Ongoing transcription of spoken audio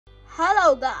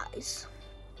Hello guys,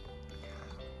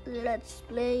 let's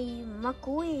play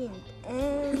McQueen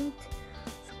and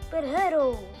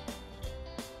Superhero.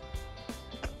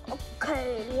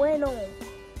 Okay, bueno.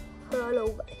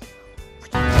 Hello guys.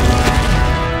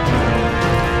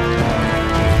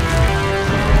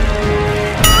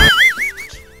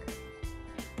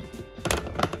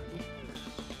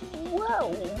 Wow,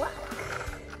 Mack.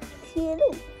 Hello,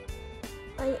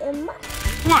 I am Mack.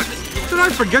 What? Did I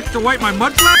forget to wipe my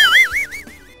mud flap?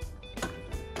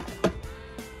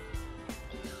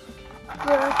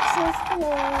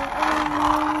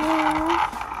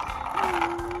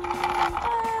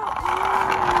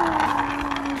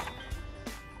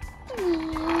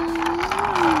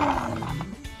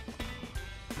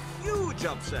 Huge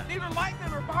upset. Neither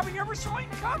Lightning or Bobby ever saw him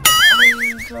coming.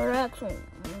 Interaction.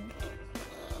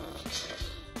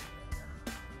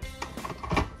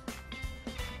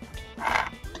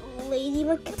 Lady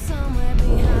McQueen. Somewhere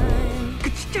behind.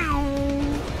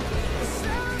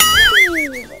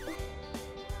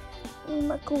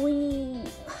 McQueen.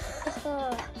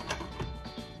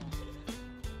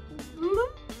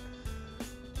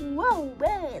 Wow,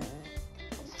 man.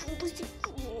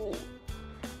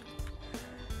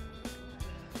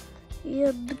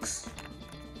 Yeah, Dix.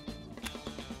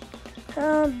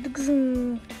 Wow,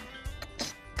 Gruzamero.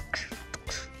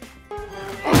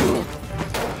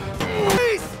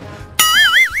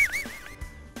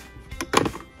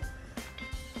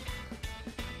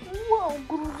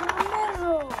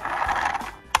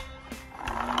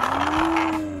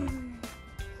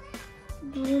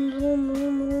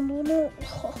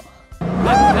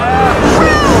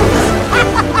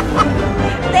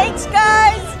 Thanks,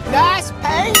 guys. Nice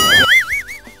paint.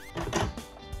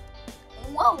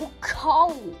 Wow,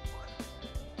 cow.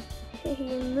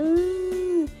 Hello.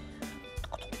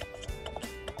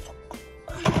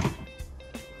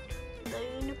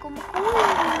 Lightning McQueen.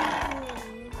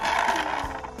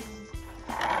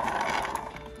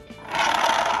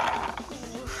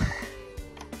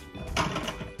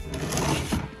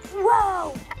 Wow,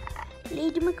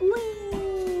 Lady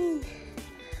McQueen.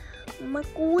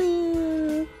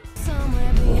 McQueen.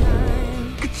 Somewhere behind.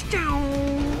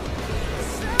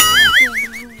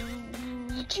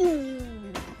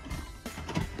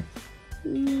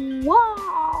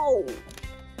 Wow!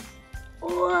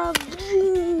 Oh,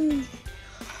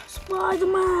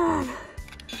 Spider-Man!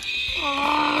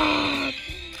 Ah.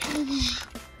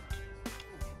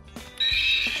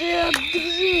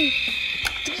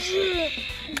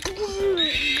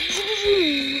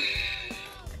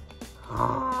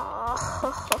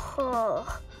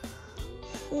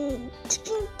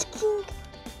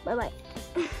 Bye bye.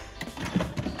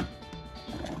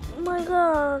 Oh my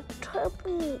god, help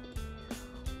me.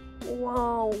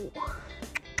 Wow.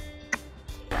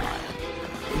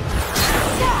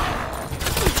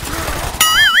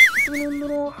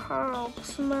 Little help,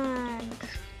 smash.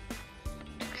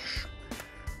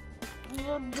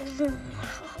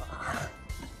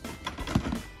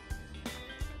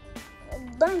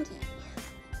 Donkey.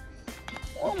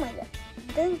 Oh my god.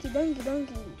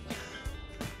 Donkey.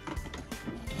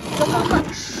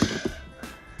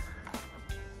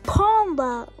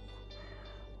 Panda.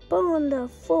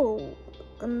 Wonderful.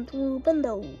 Control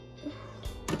bundle.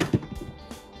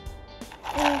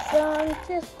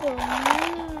 Francesco.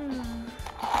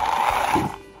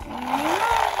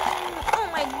 Oh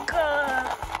my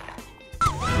god.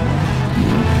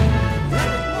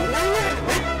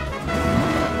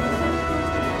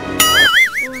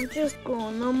 Francesco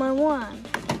number 1.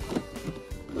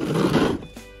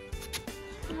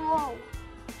 Wow.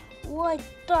 White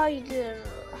tiger.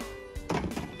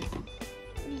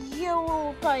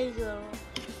 Yellow tiger.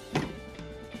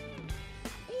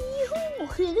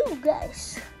 Hello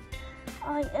guys,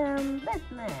 I am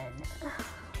Batman.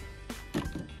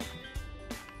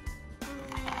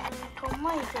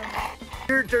 Tomato.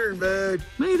 Your turn, bud.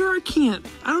 Mater, I can't.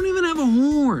 I don't even have a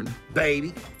horn.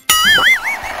 Baby.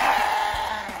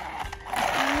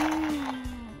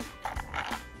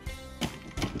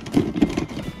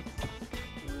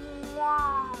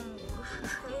 Wow.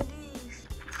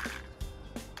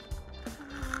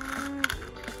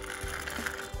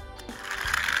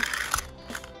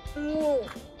 Whoa.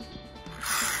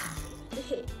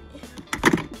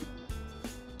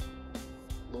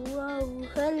 Wow,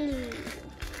 hello.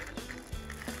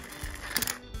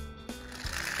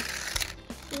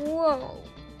 Whoa.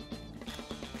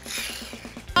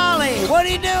 Ollie, what are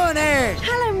you doing here?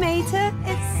 Hello, Mater.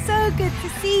 It's so good to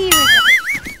see you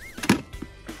again.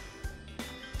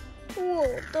 Whoa,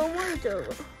 tomato.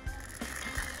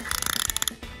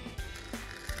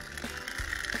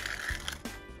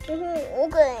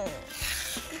 Okay.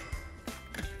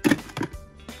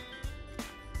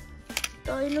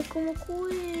 Lightning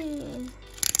McQueen.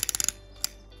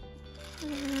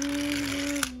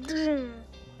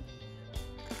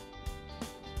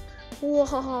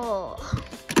 Wow.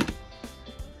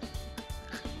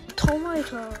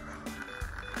 Tomato.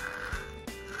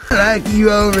 I like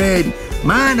you already.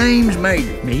 My name's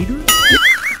Mater. Mater?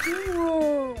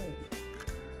 Whoa.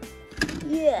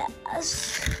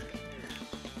 Yes.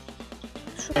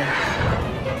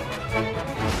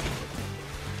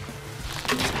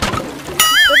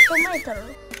 Tomato.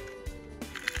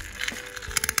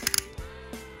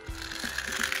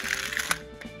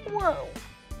 Whoa.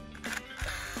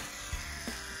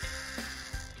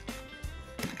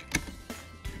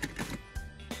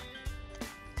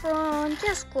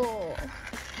 Francesco.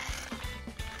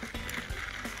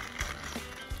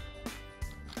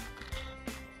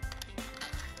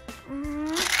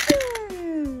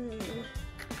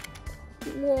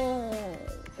 Whoa.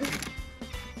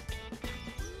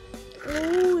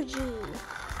 Luigi.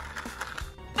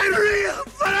 Unreal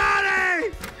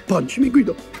Ferrari! Punch me,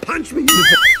 Guido. Punch me in the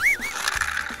face.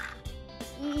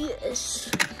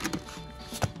 Yes.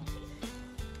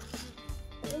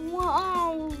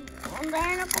 Wow.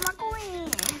 Lightning McQueen.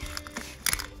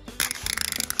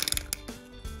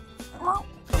 Wow.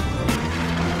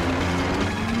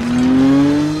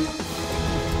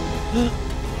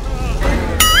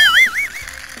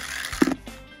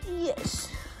 Yes.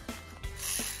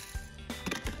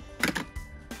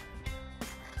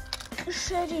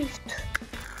 Sheriff.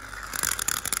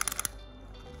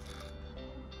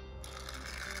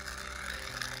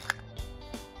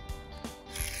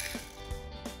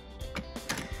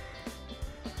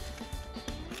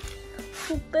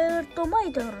 Super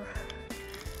Tomato.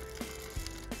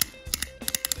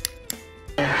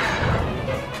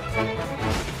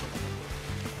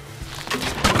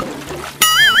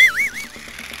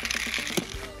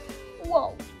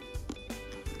 Wow.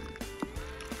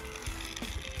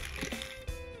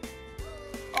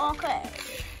 Okay.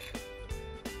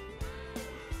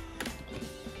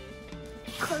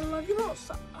 Carrera.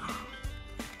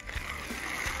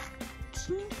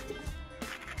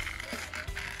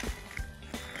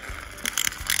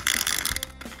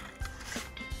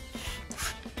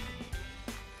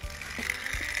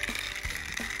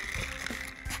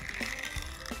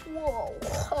 Whoa.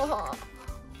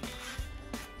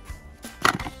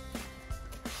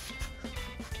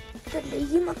 The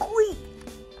Lightning McQueen.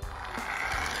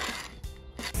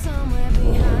 Somewhere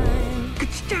behind.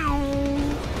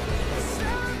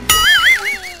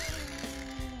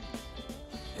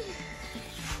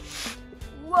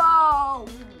 Wow.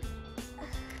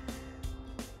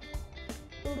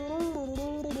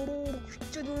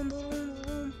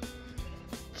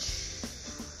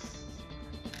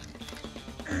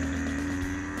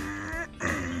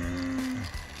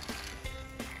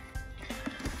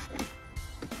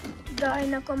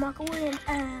 Lightning McQueen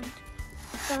and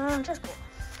Francesco.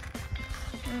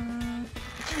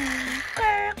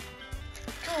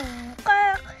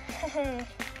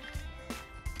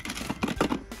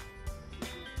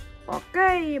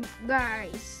 Okay,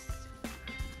 guys.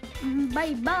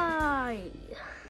 Bye bye.